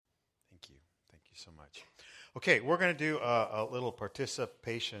you so much. Okay, we're going to do a little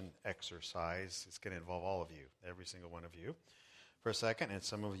participation exercise. It's going to involve all of you, every single one of you, for a second. And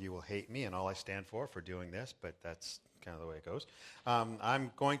some of you will hate me and all I stand for doing this, but that's kind of the way it goes. What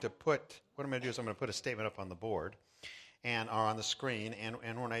I'm going to do is I'm going to put a statement up on the board or on the screen.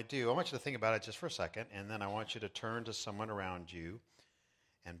 And when I do, I want you to think about it just for a second, and then I want you to turn to someone around you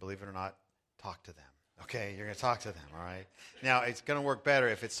and, believe it or not, talk to them. Okay, you're going to talk to them, all right? Now, it's going to work better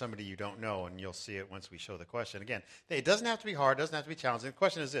if it's somebody you don't know, and you'll see it once we show the question. Again, it doesn't have to be hard. It doesn't have to be challenging. The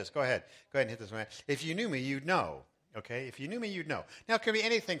question is this. Go ahead and hit this one. If you knew me, you'd know. Okay, if you knew me, you'd know. Now, it could be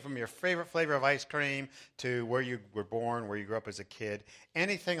anything from your favorite flavor of ice cream to where you were born, where you grew up as a kid,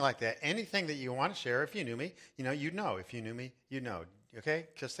 anything like that. Anything that you want to share, if you knew me, you'd know. If you knew me, you'd know. Okay,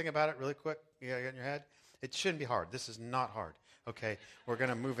 just think about it really quick. You got it in your head? It shouldn't be hard. This is not hard. Okay, we're going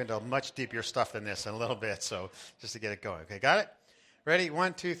to move into much deeper stuff than this in a little bit, so just to get it going. Okay, got it? Ready?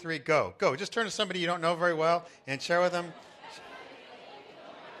 1, 2, 3, go. Go. Just turn to somebody you don't know very well and share with them.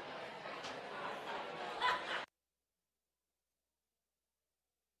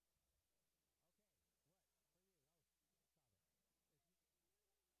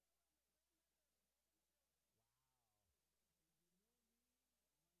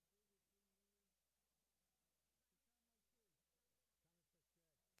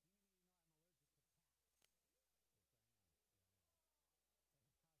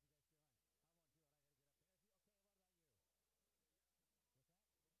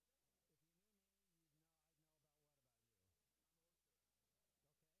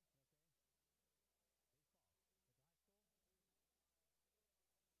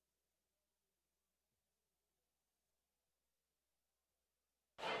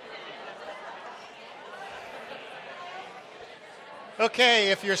 Okay,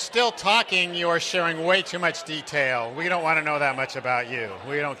 if you're still talking, you are sharing way too much detail. We don't want to know that much about you.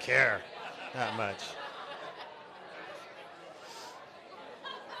 We don't care that much.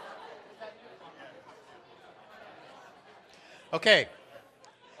 Okay,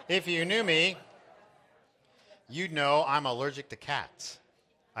 if you knew me, you'd know I'm allergic to cats.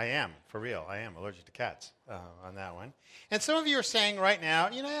 I am, for real. I am allergic to cats on that one. And some of you are saying right now,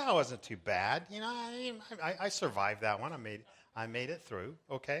 that wasn't too bad. I survived that one. I made it through.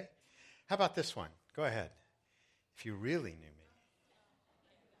 Okay. How about this one? Go ahead. If you really knew me,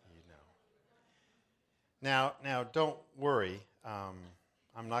 you'd know. Now, don't worry.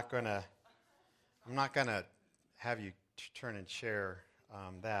 I'm not gonna have you turn and share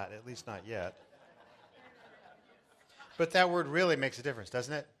that. At least not yet. But that word really makes a difference,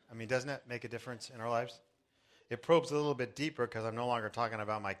 doesn't it? I mean, doesn't it make a difference in our lives? It probes a little bit deeper because I'm no longer talking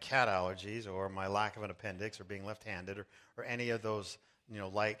about my cat allergies or my lack of an appendix or being left-handed or any of those,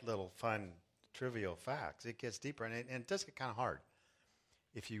 light little fun trivial facts. It gets deeper, and it does get kind of hard.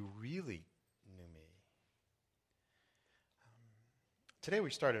 If you really knew me. Today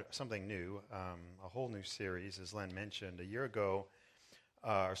we started something new, a whole new series, as Len mentioned. A year ago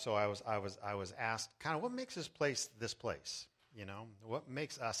or so, I was asked, kind of, what makes this place? What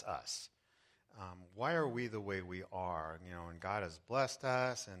makes us us? Why are we the way we are? And God has blessed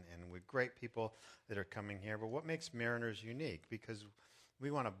us, and with great people that are coming here. But what makes Mariners unique? Because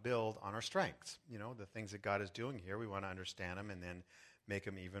we want to build on our strengths. The things that God is doing here, we want to understand them and then make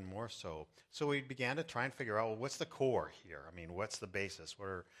them even more so. So we began to try and figure out, well, what's the core here? I mean, what's the basis?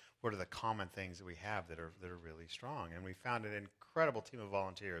 What are the common things that we have that are really strong? And we found an incredible team of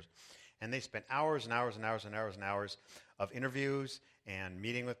volunteers. And they spent hours and hours and hours and hours and hours of interviews and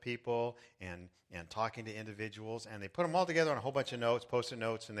meeting with people and talking to individuals. And they put them all together on a whole bunch of notes, Post-it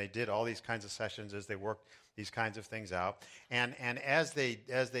notes, and they did all these kinds of sessions as they worked these kinds of things out. And as they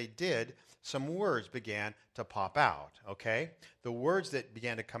did, some words began to pop out, okay? The words that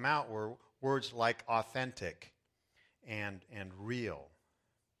began to come out were words like authentic and real.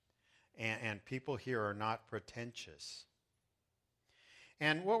 And people here are not pretentious.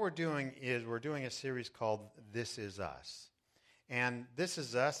 And what we're doing is we're doing a series called This Is Us. And This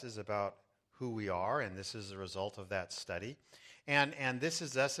Is Us is about who we are, and this is a result of that study. And This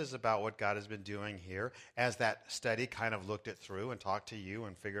Is Us is about what God has been doing here as that study kind of looked it through and talked to you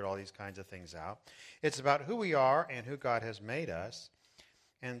and figured all these kinds of things out. It's about who we are and who God has made us.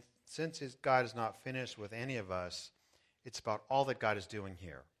 And since God is not finished with any of us, it's about all that God is doing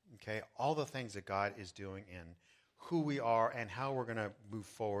here. Okay, all the things that God is doing in who we are and how we're going to move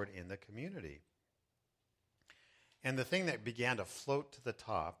forward in the community. And the thing that began to float to the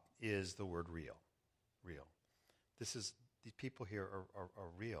top is the word real. Real. These people here are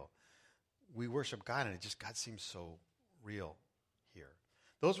real. We worship God, and God seems so real here.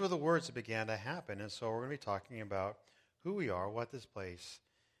 Those were the words that began to happen, and so we're going to be talking about who we are, what this place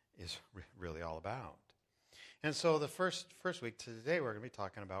is really all about. And so the first week today, we're going to be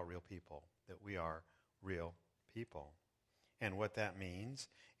talking about real people, that we are real people, and what that means,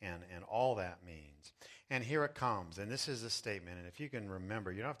 and all that means. And here it comes, and this is the statement, and if you can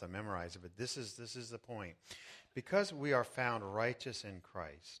remember, you don't have to memorize it, but this is the point. Because we are found righteous in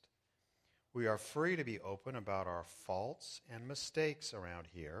Christ, we are free to be open about our faults and mistakes around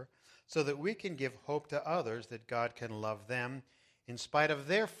here, so that we can give hope to others that God can love them in spite of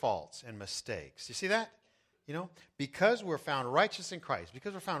their faults and mistakes. You see that? You know, because we're found righteous in Christ,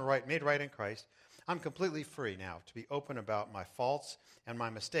 because we're found made right in Christ, I'm completely free now to be open about my faults and my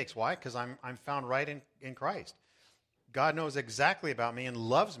mistakes. Why? Because I'm found right in Christ. God knows exactly about me and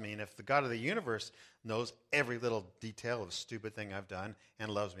loves me, and if the God of the universe knows every little detail of stupid thing I've done and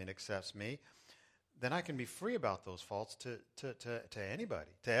loves me and accepts me, then I can be free about those faults to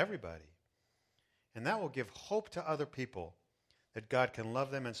anybody, to everybody. And that will give hope to other people, that God can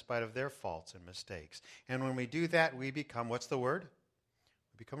love them in spite of their faults and mistakes. And when we do that, we become, what's the word?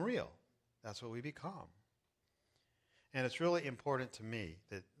 We become real. That's what we become. And it's really important to me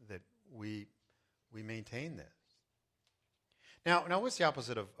that we maintain this. Now what's the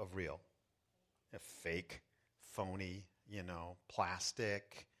opposite of real? Fake, phony,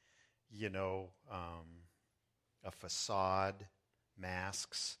 plastic, a facade,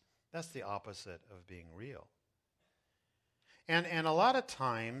 masks. That's the opposite of being real. And a lot of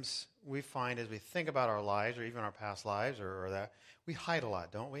times we find as we think about our lives or even our past lives or that, we hide a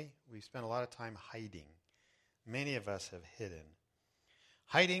lot, don't we? We spend a lot of time hiding. Many of us have hidden.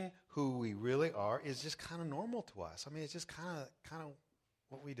 Hiding who we really are is just kind of normal to us. I mean, it's just kind of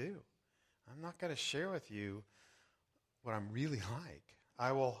what we do. I'm not going to share with you what I'm really like.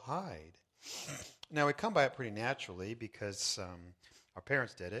 I will hide. Now, we come by it pretty naturally because our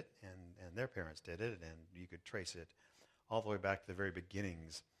parents did it and their parents did it, and you could trace it all the way back to the very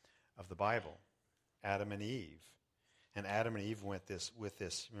beginnings of the Bible, Adam and Eve. And Adam and Eve went with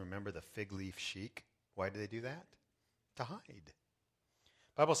this, remember the fig leaf chic? Why did they do that? To hide.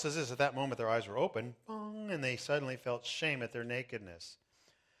 The Bible says this, at that moment their eyes were open, and they suddenly felt shame at their nakedness.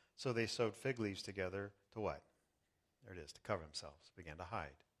 So they sewed fig leaves together to what? There it is, to cover themselves, began to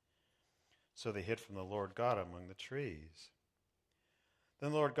hide. So they hid from the Lord God among the trees.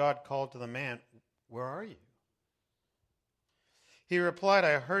 Then the Lord God called to the man, "Where are you?" He replied,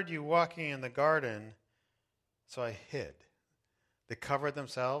 "I heard you walking in the garden, so I hid." They covered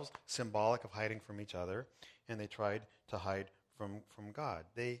themselves, symbolic of hiding from each other, and they tried to hide from God.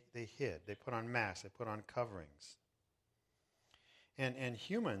 They hid. They put on masks. They put on coverings. And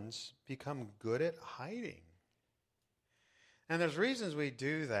humans become good at hiding. And there's reasons we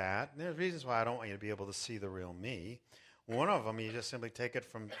do that. And there's reasons why I don't want you to be able to see the real me. One of them, you just simply take it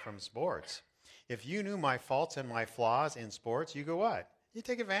from sports. If you knew my faults and my flaws in sports, you go what? You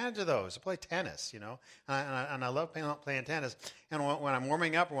take advantage of those. I play tennis, and I love playing tennis. And when I'm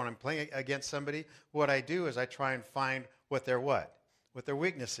warming up or when I'm playing against somebody, what I do is I try and find what their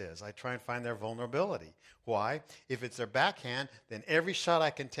weakness is. I try and find their vulnerability. Why? If it's their backhand, then every shot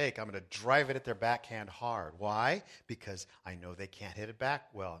I can take, I'm going to drive it at their backhand hard. Why? Because I know they can't hit it back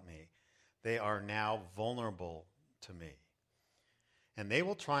well at me. They are now vulnerable to me. And they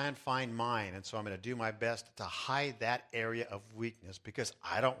will try and find mine, and so I'm going to do my best to hide that area of weakness because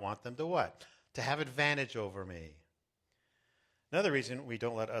I don't want them to what? To have advantage over me. Another reason we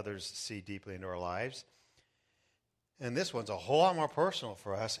don't let others see deeply into our lives, and this one's a whole lot more personal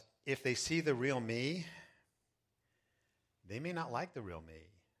for us, if they see the real me, they may not like the real me.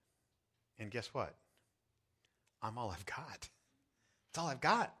 And guess what? I'm all I've got. It's all I've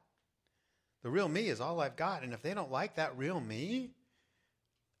got. The real me is all I've got, and if they don't like that real me,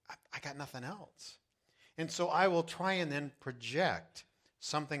 I got nothing else. And so I will try and then project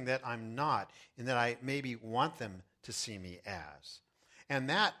something that I'm not and that I maybe want them to see me as. And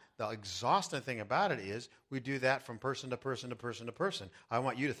that, the exhausting thing about it is we do that from person to person to person to person. I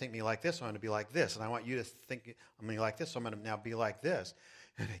want you to think me like this, so I'm going to be like this. And I want you to think I'm going to be like this, so I'm going to now be like this.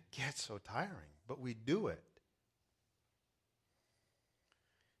 And it gets so tiring, but we do it.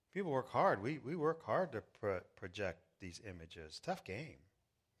 People work hard. We work hard to project these images. Tough game.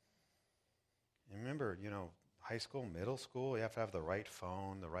 And remember, high school, middle school, you have to have the right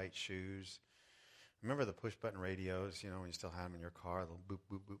phone, the right shoes. Remember the push-button radios, when you still had them in your car, the boop,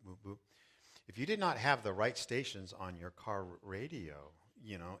 boop, boop, boop, boop. If you did not have the right stations on your car radio,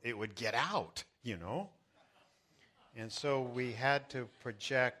 it would get out, And so we had to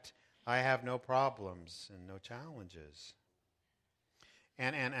project, I have no problems and no challenges.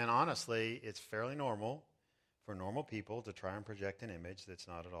 And honestly, it's fairly normal for normal people to try and project an image that's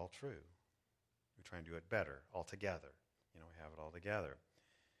not at all true. We try and do it better altogether. We have it all together.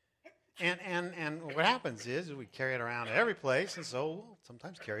 And what happens is we carry it around every place, and so we'll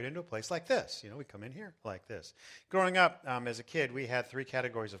sometimes carry it into a place like this. We come in here like this. Growing up as a kid, we had 3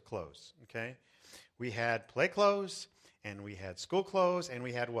 categories of clothes, okay? We had play clothes, and we had school clothes, and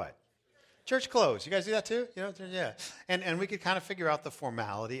we had what? Church clothes. You guys do that too? Yeah. And we could kind of figure out the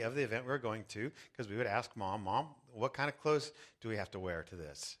formality of the event we were going to, because we would ask Mom, what kind of clothes do we have to wear to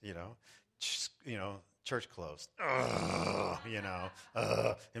this? Church clothes.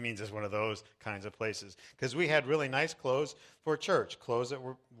 It means it's one of those kinds of places. Because we had really nice clothes for church, clothes that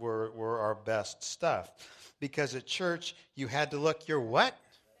were our best stuff. Because at church, you had to look your what?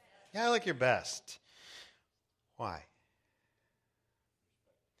 Yeah, look your best. Why?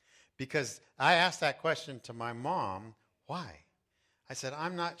 Because I asked that question to my mom, why? I said,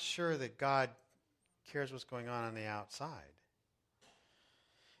 I'm not sure that God cares what's going on the outside.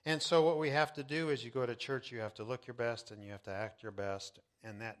 And so what we have to do is you go to church, you have to look your best and you have to act your best,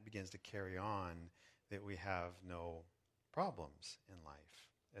 and that begins to carry on that we have no problems in life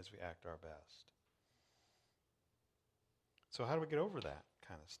as we act our best. So how do we get over that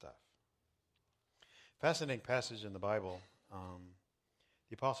kind of stuff? Fascinating passage in the Bible.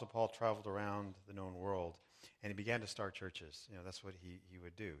 The Apostle Paul traveled around the known world, and he began to start churches. That's what he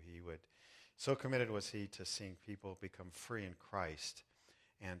would do. So committed was he to seeing people become free in Christ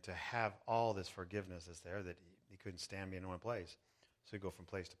and to have all this forgiveness that's there that he couldn't stand being in one place. So he'd go from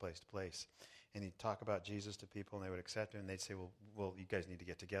place to place to place. And he'd talk about Jesus to people, and they would accept him, and they'd say, well, you guys need to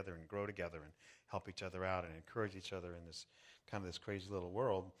get together and grow together and help each other out and encourage each other in this kind of this crazy little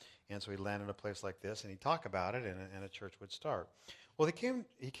world. And so he'd land in a place like this, and he'd talk about it, and a church would start. Well,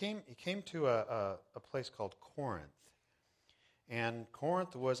 he came to a place called Corinth. And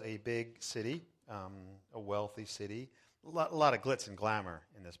Corinth was a big city, a wealthy city. A lot of glitz and glamour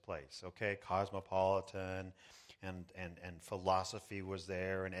in this place, okay? Cosmopolitan, and philosophy was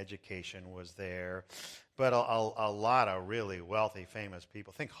there, and education was there. But a lot of really wealthy, famous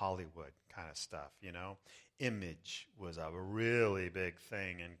people. Think Hollywood kind of stuff, Image was a really big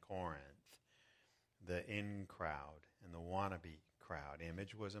thing in Corinth. The in crowd and the wannabe crowd.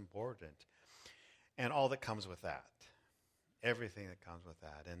 Image was important. And all that comes with that. Everything that comes with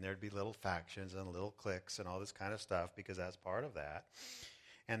that. And there'd be little factions and little cliques and all this kind of stuff because that's part of that.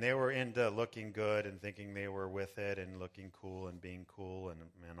 And they were into looking good and thinking they were with it and looking cool and being cool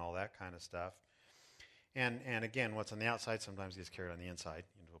and all that kind of stuff. And again, what's on the outside sometimes gets carried on the inside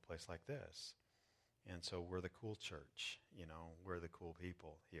into a place like this. And so we're the cool church. We're the cool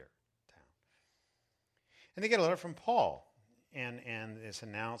people here in town. And they get a letter from Paul. And it's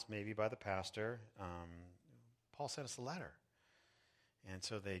announced maybe by the pastor. Paul sent us a letter. And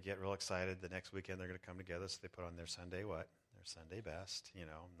so they get real excited. The next weekend they're going to come together, so they put on their Sunday what? Their Sunday best, and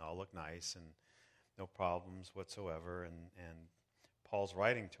all look nice and no problems whatsoever. And Paul's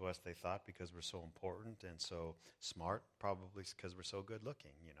writing to us, they thought, because we're so important and so smart, probably because we're so good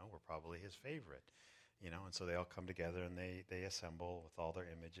looking. We're probably his favorite. And so they all come together and they assemble with all their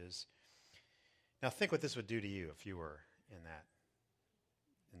images. Now think what this would do to you if you were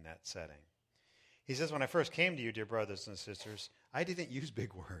in that setting. He says, when I first came to you, dear brothers and sisters, I didn't use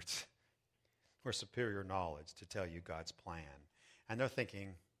big words or superior knowledge to tell you God's plan. And they're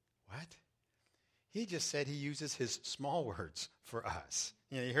thinking, what? He just said he uses his small words for us.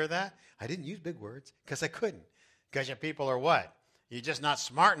 You hear that? I didn't use big words because I couldn't. Because your people are what? You're just not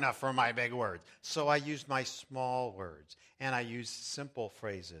smart enough for my big words. So I used my small words. And I used simple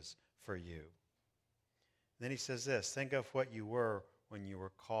phrases for you. Then he says this, think of what you were when you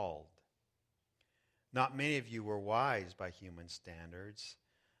were called. Not many of you were wise by human standards.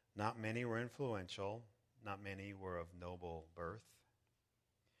 Not many were influential. Not many were of noble birth.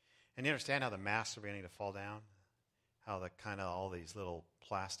 And you understand how the masks are beginning to fall down? How the kind of all these little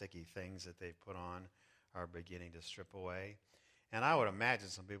plasticky things that they've put on are beginning to strip away. And I would imagine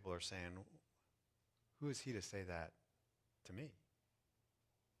some people are saying, who is he to say that to me?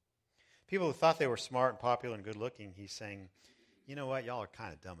 People who thought they were smart and popular and good looking, he's saying, you know what, y'all are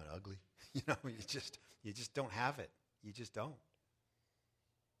kind of dumb and ugly. You just don't have it. You just don't.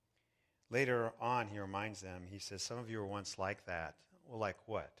 Later on, he reminds them, he says, some of you were once like that. Well, like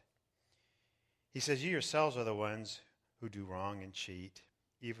what? He says, you yourselves are the ones who do wrong and cheat,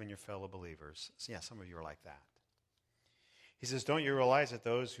 even your fellow believers. So, yeah, some of you are like that. He says, don't you realize that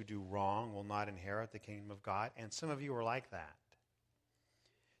those who do wrong will not inherit the kingdom of God? And some of you are like that.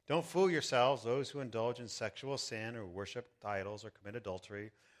 Don't fool yourselves, those who indulge in sexual sin or worship idols or commit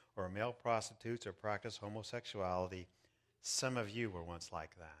adultery or are male prostitutes or practice homosexuality. Some of you were once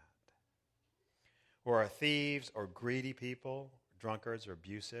like that. Or are thieves or greedy people, drunkards or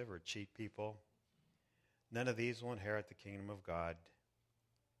abusive or cheat people. None of these will inherit the kingdom of God.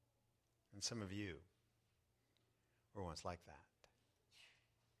 And some of you were once like that.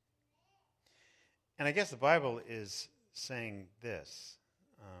 And I guess the Bible is saying this.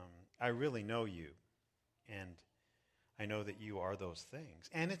 I really know you, and I know that you are those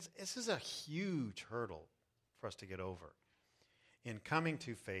things. And this is a huge hurdle for us to get over in coming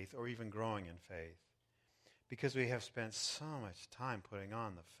to faith or even growing in faith, because we have spent so much time putting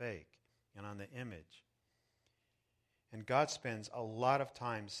on the fake and on the image. And God spends a lot of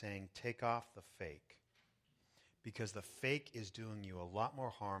time saying, take off the fake, because the fake is doing you a lot more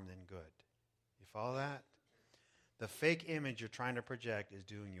harm than good. You follow that? The fake image you're trying to project is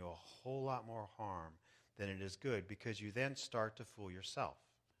doing you a whole lot more harm than it is good, because you then start to fool yourself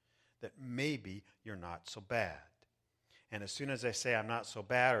that maybe you're not so bad. And as soon as I say I'm not so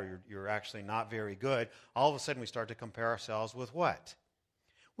bad, or you're actually not very good, all of a sudden we start to compare ourselves with what?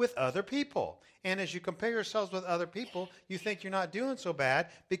 With other people. And as you compare yourselves with other people, you think you're not doing so bad.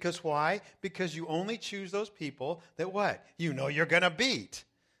 Because why? Because you only choose those people that what? You know you're going to beat.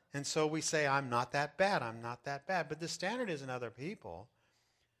 And so we say, I'm not that bad, I'm not that bad. But the standard isn't other people.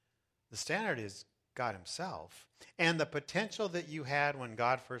 The standard is God himself. And the potential that you had when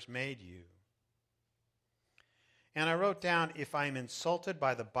God first made you. And I wrote down, if I'm insulted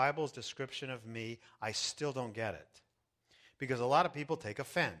by the Bible's description of me, I still don't get it. Because a lot of people take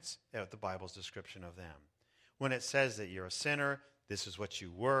offense at the Bible's description of them. When it says that you're a sinner, this is what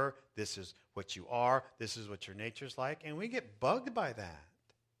you were, this is what you are, this is what your nature's like, and we get bugged by that.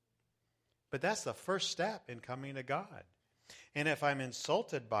 But that's the first step in coming to God. And if I'm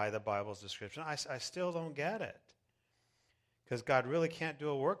insulted by the Bible's description, I still don't get it. Because God really can't do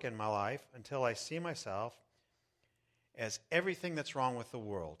a work in my life until I see myself as everything that's wrong with the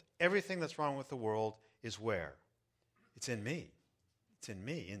world. Everything that's wrong with the world is where? It's in me. It's in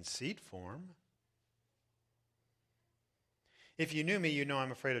me, in seed form. If you knew me, you'd know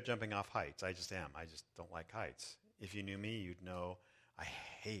I'm afraid of jumping off heights. I just am. I just don't like heights. If you knew me, you'd know I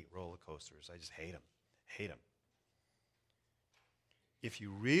hate roller coasters. I just hate them. Hate them. If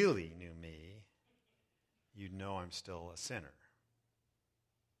you really knew me, you'd know I'm still a sinner.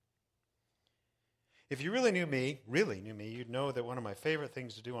 If you really knew me, you'd know that one of my favorite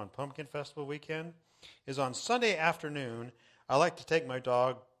things to do on Pumpkin Festival weekend is on Sunday afternoon, I like to take my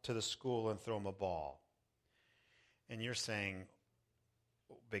dog to the school and throw him a ball. And you're saying,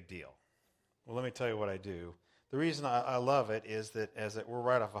 big deal. Well, let me tell you what I do. The reason I love it is that we're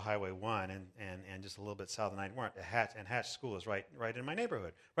right off of Highway 1 and just a little bit south of 9. We're at Hatch School is right in my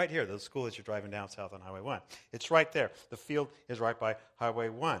neighborhood. Right here, the school that you're driving down south on Highway 1. It's right there. The field is right by Highway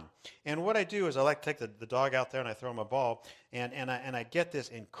 1. And what I do is I like to take the dog out there and I throw him a ball, and I get this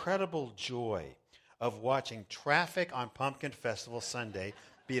incredible joy of watching traffic on Pumpkin Festival Sunday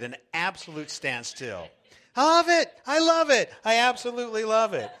be at an absolute standstill. I love it. I love it. I absolutely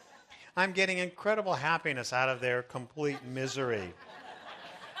love it. I'm getting incredible happiness out of their complete misery.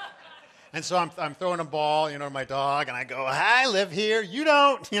 And so I'm throwing a ball, to my dog, and I go, I live here, you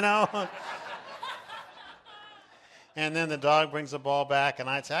don't, And then the dog brings the ball back, and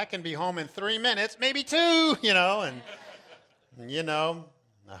I say, I can be home in 3 minutes, maybe 2, and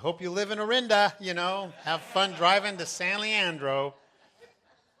I hope you live in Orinda, have fun driving to San Leandro.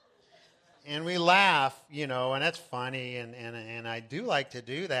 And we laugh, and that's funny, and I do like to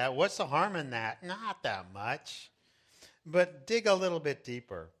do that. What's the harm in that? Not that much. But dig a little bit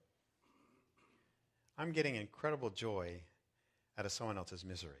deeper. I'm getting incredible joy out of someone else's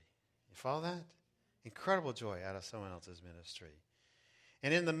misery. You follow that? Incredible joy out of someone else's ministry.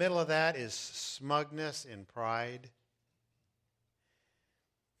 And in the middle of that is smugness and pride.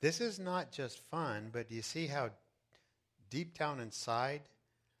 This is not just fun, but do you see how deep down inside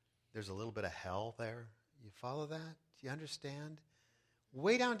there's a little bit of hell there? You follow that? Do you understand?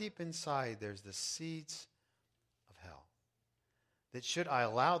 Way down deep inside, there's the seeds of hell. That should I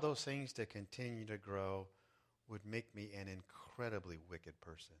allow those things to continue to grow, would make me an incredibly wicked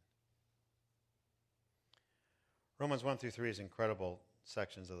person. Romans 1 through 3 is incredible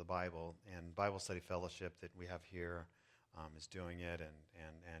sections of the Bible, and Bible Study Fellowship that we have here is doing it,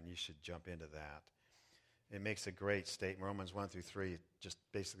 and you should jump into that. It makes a great statement. Romans 1 through 3 just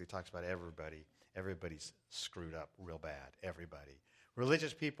basically talks about everybody. Everybody's screwed up real bad. Everybody.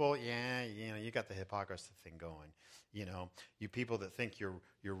 Religious people, you got the hypocrisy thing going. You people that think you're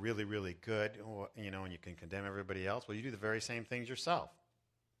really, really good, and you can condemn everybody else. Well, you do the very same things yourself.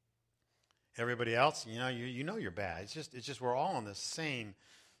 Everybody else, you know you're bad. It's just we're all in the same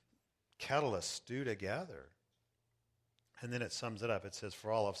kettle of stew together. And then it sums it up. It says,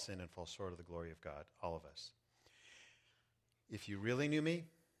 for all have sinned and fall short of the glory of God, all of us. If you really knew me,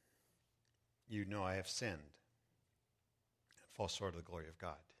 you'd know I have sinned and fall short of the glory of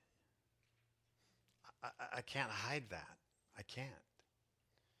God. I can't hide that. I can't.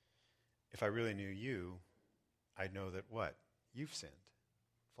 If I really knew you, I'd know that what? You've sinned.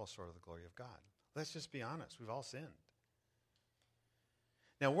 Fall short of the glory of God. Let's just be honest. We've all sinned.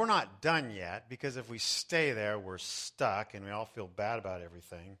 Now, we're not done yet, because if we stay there, we're stuck, and we all feel bad about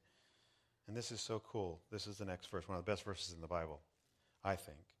everything. And this is so cool. This is the next verse, one of the best verses in the Bible, I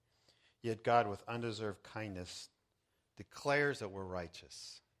think. Yet God, with undeserved kindness, declares that we're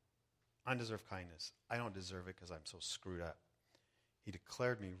righteous. Undeserved kindness. I don't deserve it because I'm so screwed up. He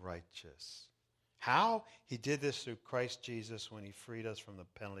declared me righteous. How? He did this through Christ Jesus when he freed us from the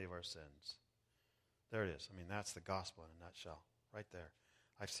penalty of our sins. There it is. I mean, that's the gospel in a nutshell. Right there.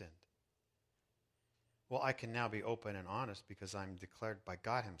 I've sinned. Well, I can now be open and honest because I'm declared by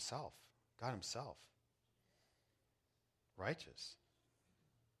God himself. God himself. Righteous.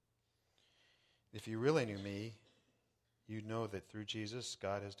 If you really knew me, you'd know that through Jesus,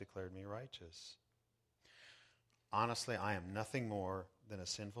 God has declared me righteous. Honestly, I am nothing more than a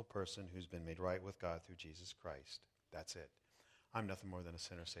sinful person who's been made right with God through Jesus Christ. That's it. I'm nothing more than a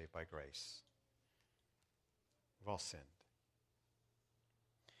sinner saved by grace. We've all sinned.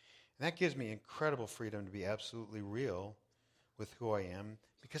 And that gives me incredible freedom to be absolutely real with who I am,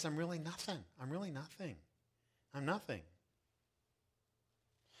 because I'm really nothing. I'm really nothing. I'm nothing.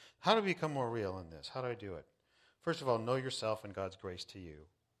 How do we become more real in this? How do I do it? First of all, know yourself and God's grace to you.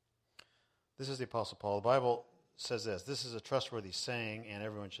 This is the Apostle Paul. The Bible says this. This is a trustworthy saying, and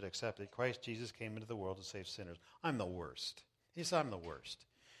everyone should accept it. Christ Jesus came into the world to save sinners. I'm the worst. He said, I'm the worst.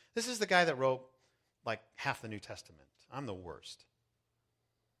 This is the guy that wrote like half the New Testament. I'm the worst.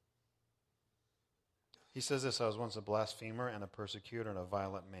 He says this, I was once a blasphemer and a persecutor and a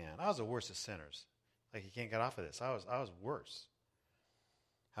violent man. I was the worst of sinners. Like, he can't get off of this. I was worse.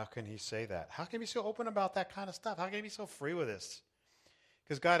 How can he say that? How can he be so open about that kind of stuff? How can he be so free with this?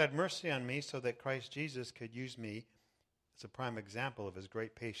 Because God had mercy on me so that Christ Jesus could use me as a prime example of his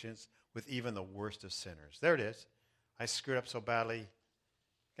great patience with even the worst of sinners. There it is. I screwed up so badly.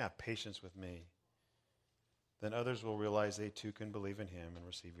 God, patience with me. Then others will realize they too can believe in him and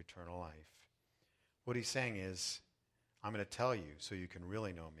receive eternal life. What he's saying is, I'm going to tell you so you can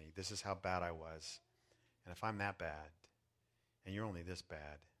really know me. This is how bad I was. And if I'm that bad, and you're only this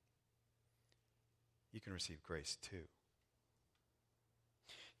bad, you can receive grace too.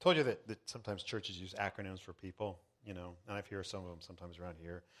 I told you that sometimes churches use acronyms for people, and I've heard some of them sometimes around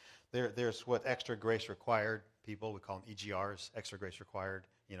here. There's what extra grace required people, we call them EGRs, extra grace required.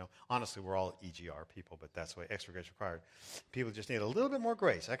 Honestly, we're all EGR people, but that's why extra grace required. People just need a little bit more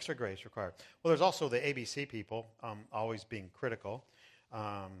grace, extra grace required. Well, there's also the ABC people, always being critical.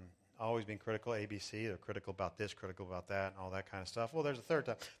 ABC, they're critical about this, critical about that, and all that kind of stuff. Well, there's a third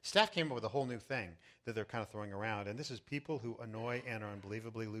type. Staff came up with a whole new thing that they're kind of throwing around, and this is people who annoy and are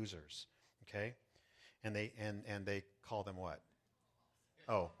unbelievably losers, okay? And they call them what?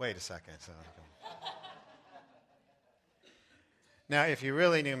 Oh, wait a second. Now, if you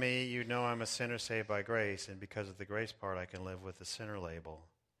really knew me, you'd know I'm a sinner saved by grace, and because of the grace part, I can live with the sinner label.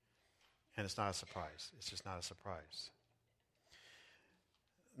 And it's not a surprise. It's just not a surprise.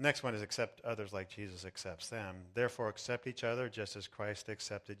 Next one is accept others like Jesus accepts them. Therefore, accept each other just as Christ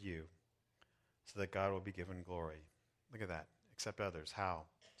accepted you, so that God will be given glory. Look at that. Accept others. How?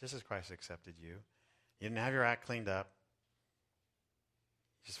 Just as Christ accepted you. You didn't have your act cleaned up.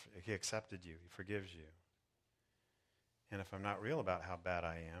 He accepted you. He forgives you. And if I'm not real about how bad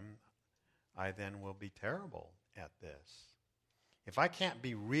I am, I then will be terrible at this. If I can't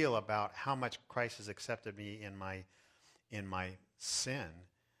be real about how much Christ has accepted me in my sin,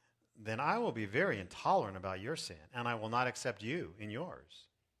 then I will be very intolerant about your sin, and I will not accept you in yours.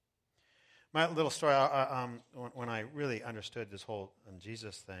 My little story, when I really understood this whole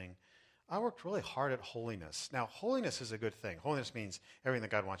Jesus thing, I worked really hard at holiness. Now, holiness is a good thing. Holiness means everything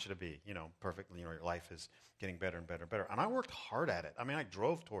that God wants you to be, perfectly. Your life is getting better and better and better. And I worked hard at it. I mean, I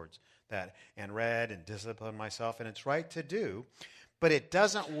drove towards that and read and disciplined myself, and it's right to do. But it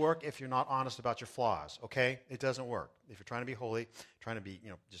doesn't work if you're not honest about your flaws, okay? It doesn't work. If you're trying to be holy, trying to be,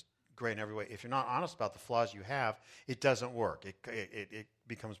 just great in every way, if you're not honest about the flaws you have, it doesn't work. It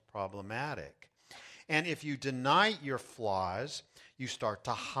becomes problematic. And if you deny your flaws, you start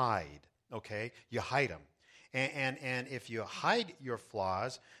to hide. Okay, you hide them. And if you hide your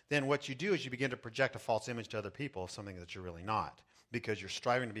flaws, then what you do is you begin to project a false image to other people of something that you're really not, because you're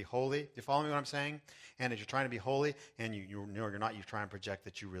striving to be holy. Do you follow me what I'm saying? And as you're trying to be holy and you're not, you try and project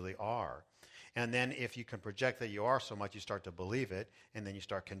that you really are. And then if you can project that you are so much, you start to believe it, and then you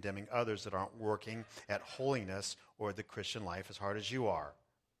start condemning others that aren't working at holiness or the Christian life as hard as you are.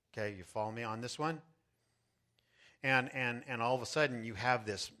 Okay, you follow me on this one? And all of a sudden you have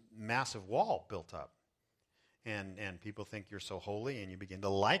this massive wall built up. and people think you're so holy, and you begin to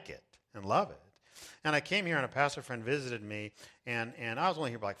like it and love it. And I came here, and a pastor friend visited me, and I was only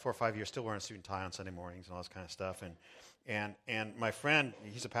here for like 4 or 5 years, still wearing a suit and tie on Sunday mornings and all this kind of stuff. And my friend,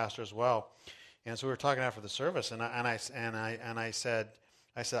 he's a pastor as well, and so we were talking after the service, and I said,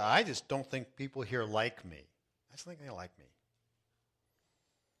 I just don't think people here like me. I just think they like me.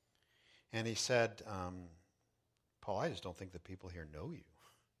 And he said, Paul, I just don't think the people here know you.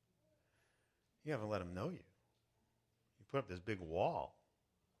 You haven't let them know you. You put up this big wall.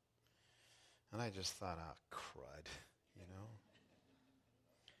 And I just thought, crud, you know.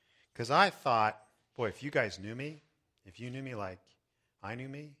 Because I thought, boy, if you guys knew me, if you knew me like I knew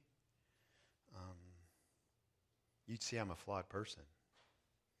me, you'd see I'm a flawed person.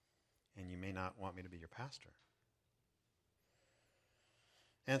 And you may not want me to be your pastor.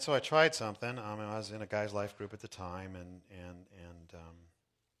 And so I tried something. I was in a guy's life group at the time, and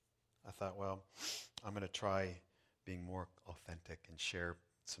I thought, well, I'm going to try being more authentic and share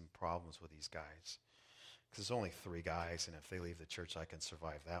some problems with these guys. Because there's only 3 guys, and if they leave the church, I can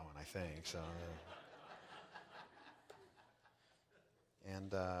survive that one, I think. So,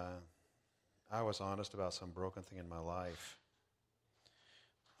 and I was honest about some broken thing in my life.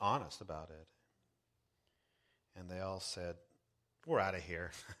 Honest about it. And they all said, we're out of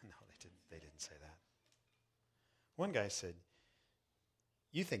here. No, they didn't say that. One guy said,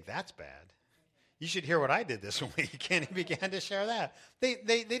 you think that's bad? You should hear what I did this week. And he began to share that. They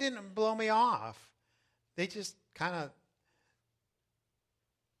didn't blow me off. They just kind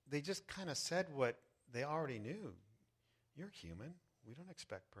of said what they already knew. You're human. We don't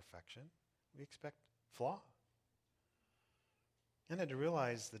expect perfection. We expect flaw. And I had to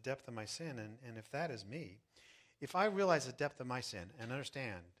realize the depth of my sin, and if that is me, if I realize the depth of my sin and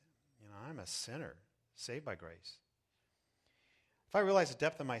understand, I'm a sinner saved by grace. If I realize the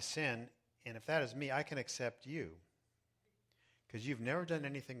depth of my sin, and if that is me, I can accept you. Because you've never done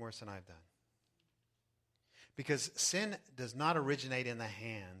anything worse than I've done. Because sin does not originate in the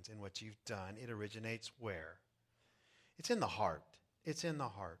hands in what you've done. It originates where? It's in the heart. It's in the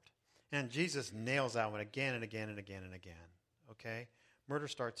heart. And Jesus nails that one again and again and again and again. Okay? Murder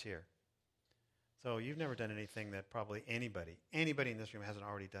starts here. So you've never done anything that probably anybody in this room hasn't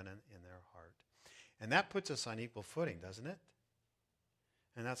already done in their heart. And that puts us on equal footing, doesn't it?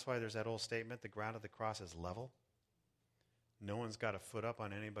 And that's why there's that old statement, the ground of the cross is level. No one's got a foot up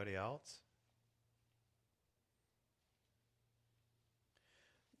on anybody else.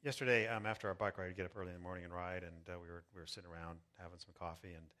 Yesterday, after our bike ride, we'd get up early in the morning and ride, and we were sitting around having some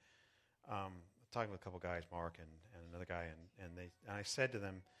coffee and talking with a couple guys, Mark and another guy, and I said to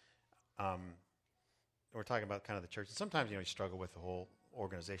them, we're talking about kind of the church. And sometimes, you struggle with the whole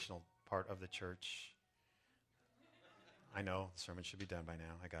organizational part of the church. I know the sermon should be done by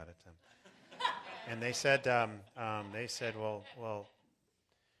now. I got it. And they said, well,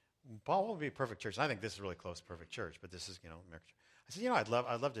 Paul, what would be a perfect church? And I think this is really close to perfect church, but this is, American church. I said,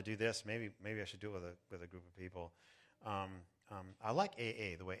 I'd love to do this. Maybe I should do it with a group of people. I like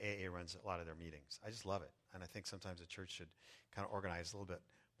AA, the way AA runs a lot of their meetings. I just love it, and I think sometimes the church should kind of organize a little bit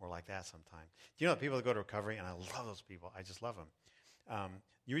more like that sometime. Do you know the people that go to recovery, and I love those people. I just love them.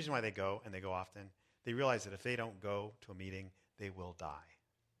 The reason why they go, and they go often, they realize that if they don't go to a meeting, they will die.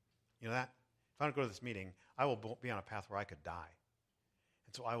 You know that? If I don't go to this meeting, I will be on a path where I could die.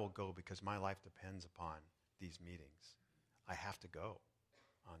 And so I will go because my life depends upon these meetings. I have to go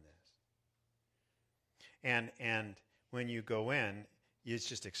on this. And when you go in, it's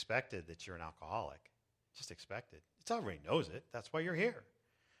just expected that you're an alcoholic. Just expected. Everybody knows it. That's why you're here.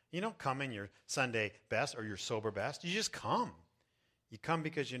 You don't come in your Sunday best or your sober best. You just come. You come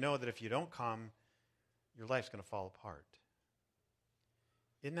because you know that if you don't come, your life's going to fall apart.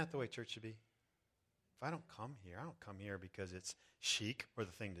 Isn't that the way church should be? If I don't come here, I don't come here because it's chic or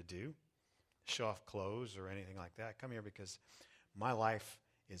the thing to do, show off clothes or anything like that. I come here because my life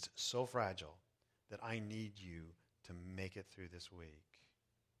is so fragile that I need you to make it through this week.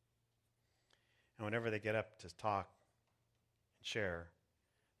 And whenever they get up to talk and share,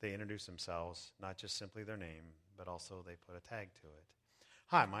 they introduce themselves, not just simply their name, but also they put a tag to it.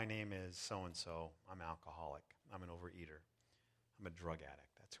 Hi, my name is so-and-so. I'm an alcoholic. I'm an overeater. I'm a drug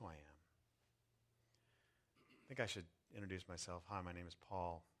addict. That's who I am. I think I should introduce myself. Hi, my name is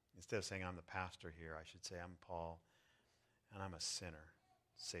Paul. Instead of saying I'm the pastor here, I should say I'm Paul, and I'm a sinner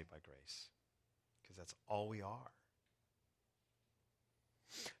saved by grace, because that's all we are.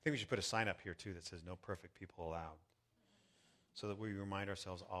 I think we should put a sign up here, too, that says no perfect people allowed, so that we remind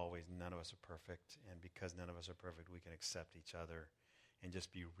ourselves always none of us are perfect, and because none of us are perfect, we can accept each other and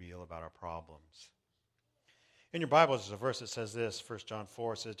just be real about our problems. In your Bibles, there's a verse that says this, 1 John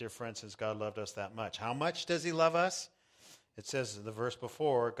 4, it says, "Dear friends, since God loved us that much." How much does he love us? It says in the verse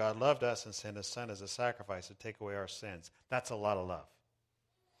before, God loved us and sent his son as a sacrifice to take away our sins. That's a lot of love.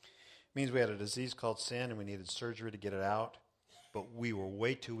 It means we had a disease called sin and we needed surgery to get it out, but we were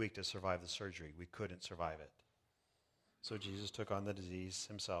way too weak to survive the surgery. We couldn't survive it. So Jesus took on the disease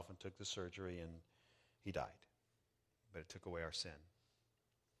himself and took the surgery, and he died. But it took away our sin.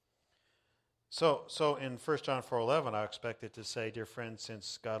 So in 1 John 4:11, I expect it to say, "Dear friends,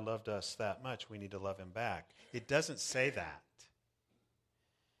 since God loved us that much, we need to love him back." It doesn't say that.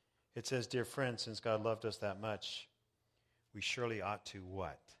 It says, "Dear friends, since God loved us that much, we surely ought to"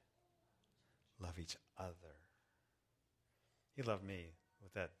 what? Love each other. He loved me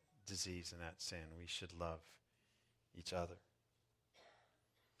with that disease and that sin. We should love each other.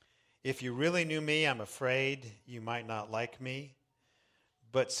 "If you really knew me, I'm afraid you might not like me.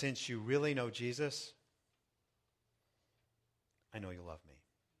 But since you really know Jesus, I know you love me."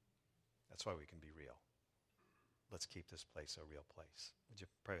 That's why we can be real. Let's keep this place a real place. Would you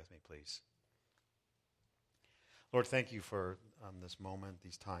pray with me, please? Lord, thank you for this moment,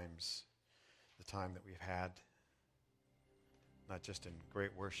 these times, the time that we've had, not just in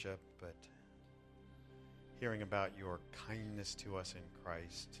great worship, but hearing about your kindness to us in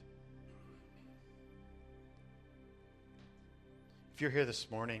Christ. If you're here this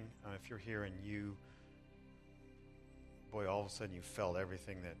morning, if you're here and you, boy, all of a sudden you felt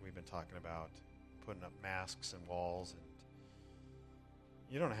everything that we've been talking about, putting up masks and walls, and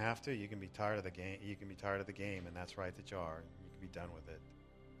you don't have to. You can be tired of the game. You can be tired of the game, and that's right that you are. You can be done with it.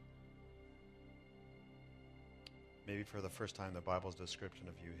 Maybe for the first time, the Bible's description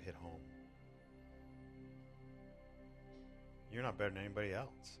of you hit home. You're not better than anybody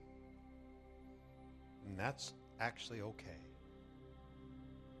else, and that's actually okay.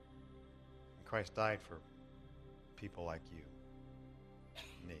 Christ died for people like you,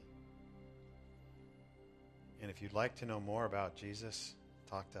 me. And if you'd like to know more about Jesus,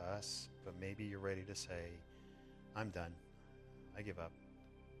 talk to us, but maybe you're ready to say, "I'm done. I give up.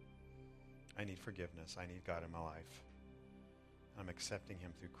 I need forgiveness. I need God in my life. I'm accepting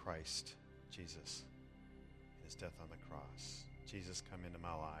him through Christ, Jesus, and his death on the cross. Jesus, come into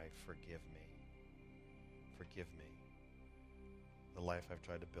my life. Forgive me. Forgive me. The life I've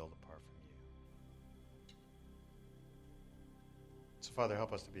tried to build apart from you." So, Father,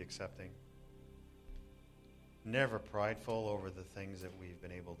 help us to be accepting. Never prideful over the things that we've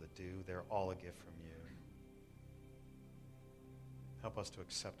been able to do. They're all a gift from you. Help us to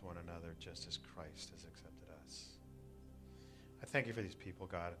accept one another just as Christ has accepted us. I thank you for these people,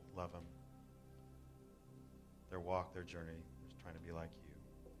 God. Love them. Their walk, their journey, just trying to be like you.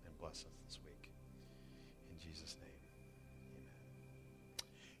 And bless us this week. In Jesus' name, amen.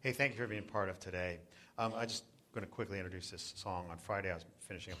 Hey, thank you for being part of today. I'm going to quickly introduce this song. On Friday, I was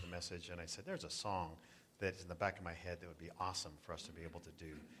finishing up the message, and I said, there's a song that's in the back of my head that would be awesome for us to be able to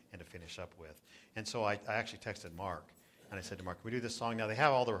do and to finish up with. And so I actually texted Mark, and I said to Mark, "Can we do this song now?" They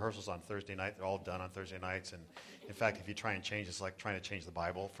have all the rehearsals on Thursday night. They're all done on Thursday nights. And in fact, if you try and change, it's like trying to change the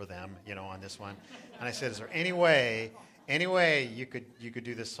Bible for them, on this one. And I said, "Is there any way you could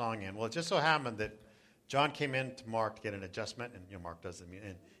do this song in?" Well, it just so happened that John came in to Mark to get an adjustment, and Mark does it.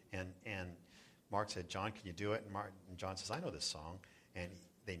 And Mark said, "John, can you do it?" And John says, "I know this song." And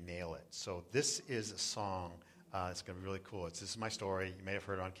they nail it. So this is a song. It's going to be really cool. This is my story. You may have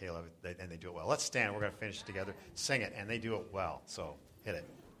heard it on Caleb, and they do it well. Let's stand. We're going to finish it together. Sing it, and they do it well. So hit it.